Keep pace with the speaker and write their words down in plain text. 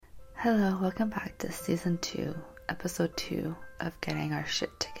Hello, welcome back to Season 2, Episode 2 of Getting Our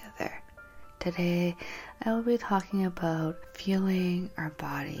Shit Together. Today, I will be talking about fueling our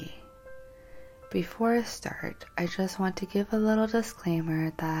body. Before I start, I just want to give a little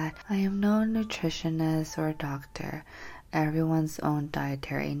disclaimer that I am no nutritionist or doctor. Everyone's own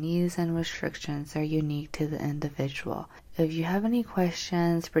dietary needs and restrictions are unique to the individual. If you have any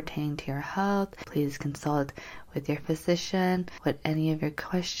questions pertaining to your health, please consult with your physician with any of your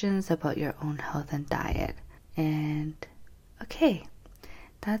questions about your own health and diet. And okay,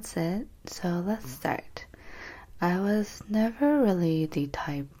 that's it. So let's start. I was never really the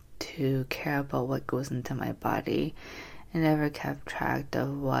type to care about what goes into my body. I never kept track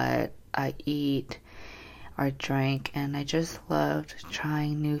of what I eat or drink, and I just loved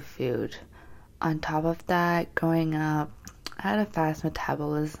trying new food. On top of that, growing up, I had a fast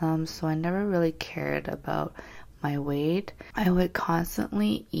metabolism, so I never really cared about my weight. I would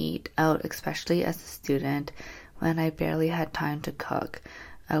constantly eat out, especially as a student when I barely had time to cook.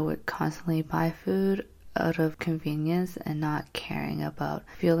 I would constantly buy food out of convenience and not caring about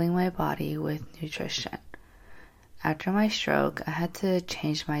fueling my body with nutrition. After my stroke, I had to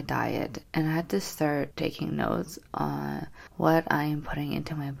change my diet and I had to start taking notes on what I am putting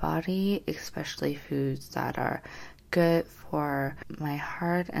into my body, especially foods that are good for my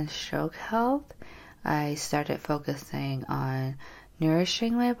heart and stroke health. I started focusing on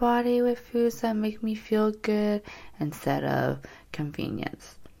nourishing my body with foods that make me feel good instead of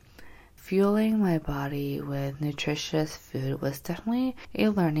convenience. Fueling my body with nutritious food was definitely a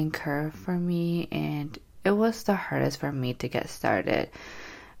learning curve for me, and it was the hardest for me to get started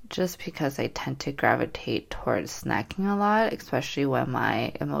just because I tend to gravitate towards snacking a lot, especially when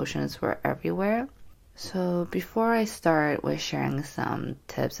my emotions were everywhere. So before I start with sharing some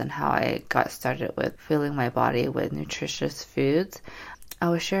tips on how I got started with fueling my body with nutritious foods, I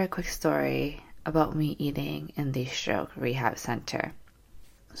will share a quick story about me eating in the stroke rehab center.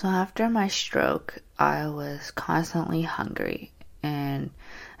 So after my stroke, I was constantly hungry and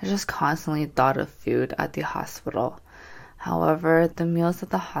I just constantly thought of food at the hospital. However, the meals at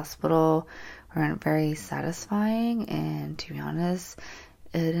the hospital weren't very satisfying, and to be honest,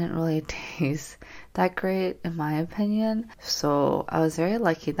 it didn't really taste that great in my opinion. So I was very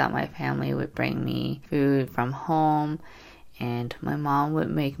lucky that my family would bring me food from home, and my mom would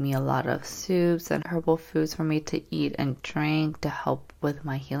make me a lot of soups and herbal foods for me to eat and drink to help with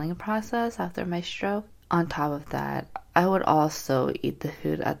my healing process after my stroke. On top of that, I would also eat the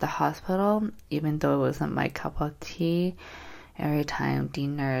food at the hospital, even though it wasn't my cup of tea. Every time the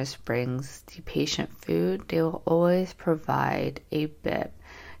nurse brings the patient food, they will always provide a bib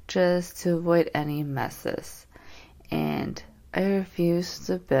just to avoid any messes. And I refused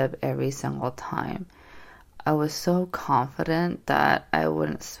the bib every single time. I was so confident that I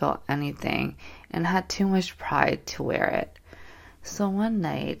wouldn't spill anything and had too much pride to wear it. So one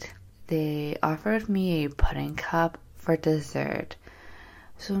night, they offered me a pudding cup for dessert.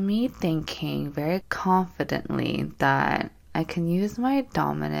 So me thinking very confidently that I can use my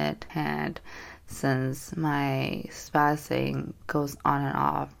dominant hand since my spazzing goes on and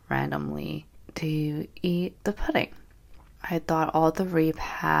off randomly to eat the pudding. I thought all the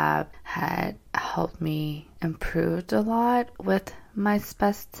rehab had helped me improve a lot with my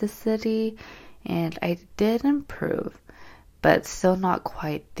spasticity, and I did improve, but still not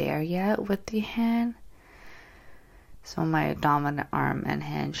quite there yet with the hand. So my dominant arm and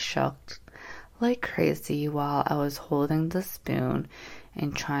hand shook like crazy while I was holding the spoon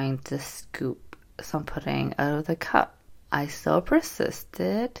and trying to scoop some pudding out of the cup. I still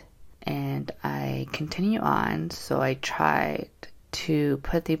persisted and I continue on, so I tried to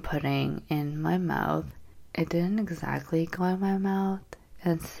put the pudding in my mouth. It didn't exactly go in my mouth.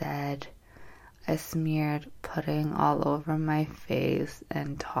 Instead, I smeared pudding all over my face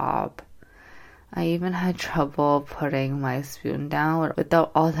and top. I even had trouble putting my spoon down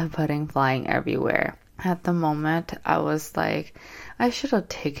without all the pudding flying everywhere. At the moment, I was like, I should have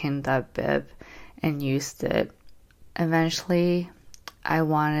taken that bib and used it. Eventually, I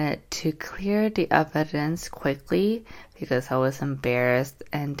wanted to clear the evidence quickly because I was embarrassed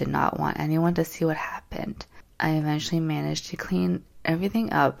and did not want anyone to see what happened. I eventually managed to clean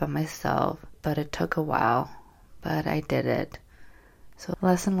everything up by myself, but it took a while. But I did it. So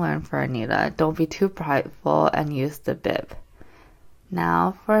lesson learned for Anita, don't be too prideful and use the bib.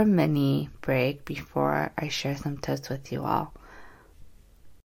 Now for a mini break before I share some tips with you all.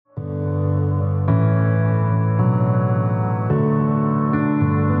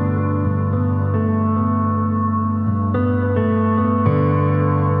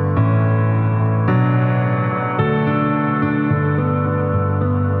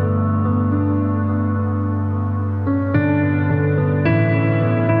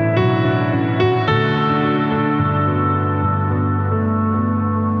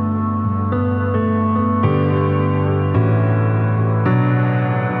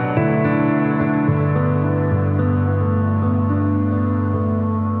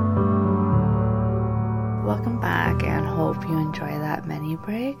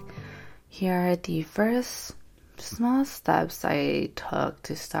 break, here are the first small steps I took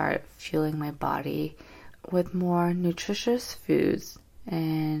to start fueling my body with more nutritious foods,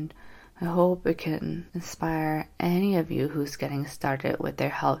 and I hope it can inspire any of you who's getting started with their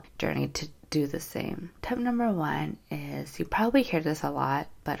health journey to do the same. Tip number 1 is, you probably hear this a lot,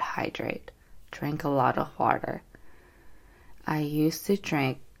 but hydrate. Drink a lot of water. I used to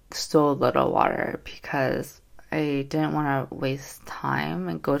drink so little water because I didn't want to waste time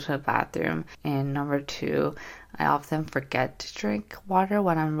and go to the bathroom. And number 2, I often forget to drink water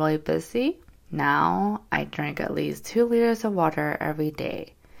when I'm really busy. Now I drink at least 2 liters of water every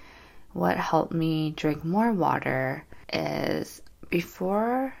day. What helped me drink more water is,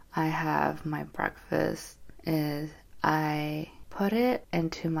 before I have my breakfast, is I put it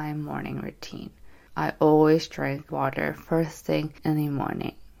into my morning routine. I always drink water first thing in the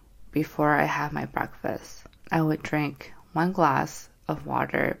morning before I have my breakfast. I would drink 1 glass of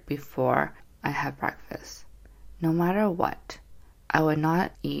water before I have breakfast. No matter what, I would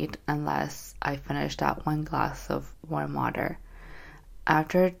not eat unless I finished that 1 glass of warm water.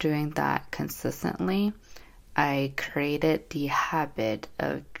 After doing that consistently, I created the habit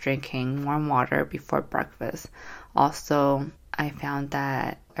of drinking warm water before breakfast. Also, I found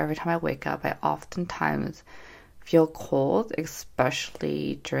that every time I wake up, I oftentimes feel cold,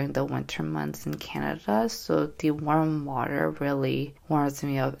 especially during the winter months in Canada, so the warm water really warms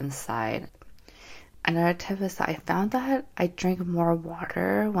me up inside. Another tip is that I found that I drink more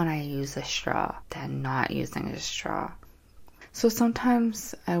water when I use a straw than not using a straw. So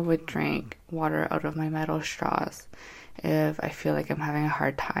sometimes I would drink water out of my metal straws if I feel like I'm having a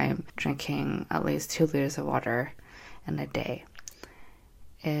hard time drinking at least 2 liters of water in a day.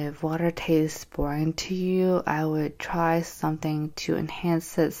 If water tastes boring to you, I would try something to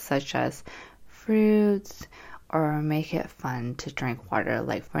enhance it, such as fruits, or make it fun to drink water.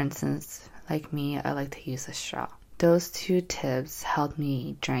 Like, for instance, like me, I like to use a straw. Those 2 tips helped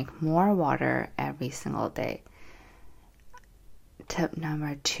me drink more water every single day. Tip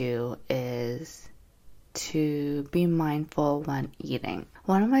number 2 is to be mindful when eating.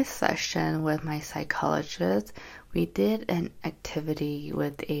 One of my sessions with my psychologist, we did an activity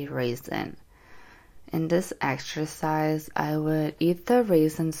with a raisin. In this exercise, I would eat the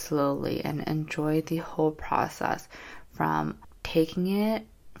raisin slowly and enjoy the whole process, from taking it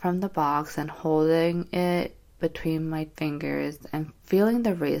from the box and holding it between my fingers and feeling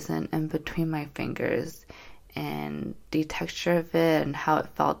the raisin in between my fingers and the texture of it and how it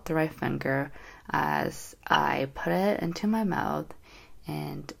felt through my finger as I put it into my mouth.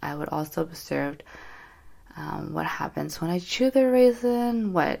 And I would also observe what happens when I chew the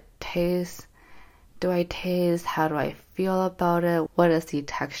raisin. What taste do I taste? How do I feel about it? What is the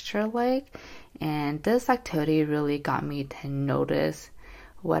texture like? And this activity really got me to notice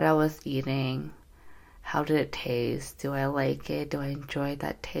what I was eating. How did it taste? Do I like it? Do I enjoy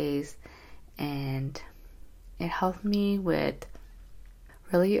that taste? And it helped me with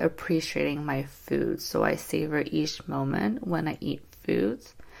really appreciating my food, so I savor each moment when I eat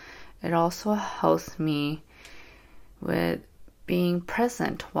foods. It also helps me with being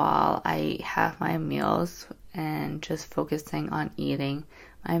present while I have my meals and just focusing on eating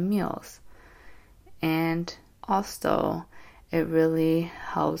my meals. And also, it really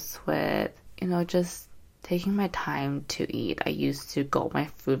helps with, just taking my time to eat. I used to gulp my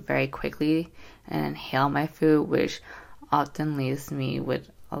food very quickly and inhale my food, which often leaves me with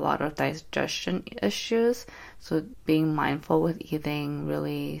a lot of digestion issues. So being mindful with eating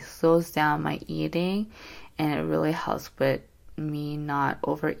really slows down my eating, and it really helps with me not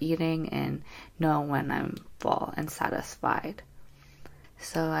overeating and know when I'm full and satisfied.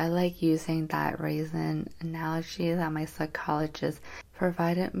 So I like using that raisin analogy that my psychologist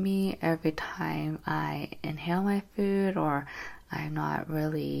provided me every time I inhale my food or I'm not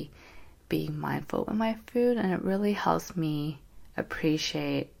really being mindful with my food, and it really helps me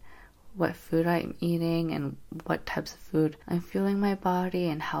appreciate what food I'm eating and what types of food I'm fueling my body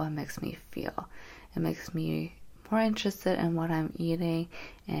and how it makes me feel. It makes me more interested in what I'm eating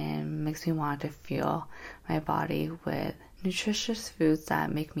and makes me want to fuel my body with nutritious foods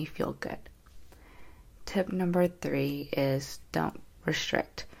that make me feel good. Tip number 3 is don't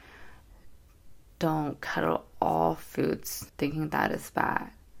restrict. Don't cut out all foods thinking that is bad.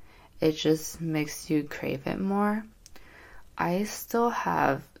 It just makes you crave it more. I still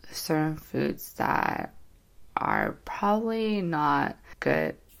have certain foods that are probably not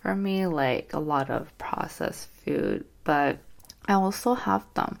good for me, like a lot of processed food, but I also have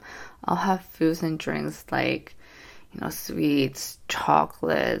them. I'll have foods and drinks like, sweets,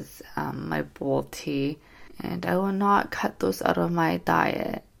 chocolates, my bowl tea, And I will not cut those out of my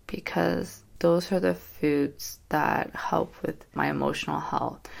diet because those are the foods that help with my emotional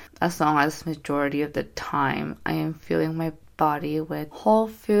health. As long as majority of the time I am fueling my body with whole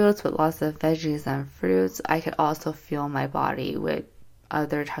foods, with lots of veggies and fruits, I could also fuel my body with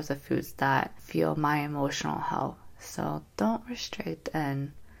other types of foods that fuel my emotional health. So don't restrict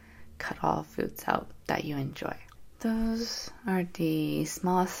and cut all foods out that you enjoy. Those are the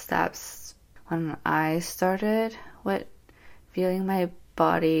small steps when I started with fueling my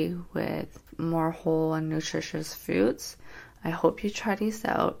body with more whole and nutritious foods. I hope you try these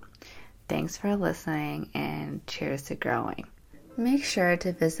out. Thanks for listening and cheers to growing. Make sure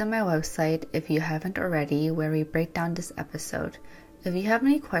to visit my website if you haven't already, where we break down this episode. If you have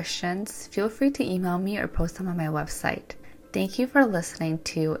any questions, feel free to email me or post them on my website. Thank you for listening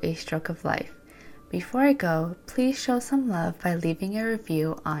to A Stroke of Life. Before I go, please show some love by leaving a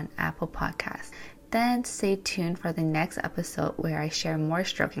review on Apple Podcasts. Then stay tuned for the next episode where I share more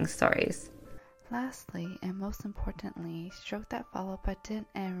stroking stories. Lastly, and most importantly, stroke that follow button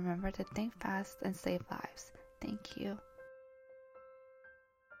and remember to think fast and save lives. Thank you.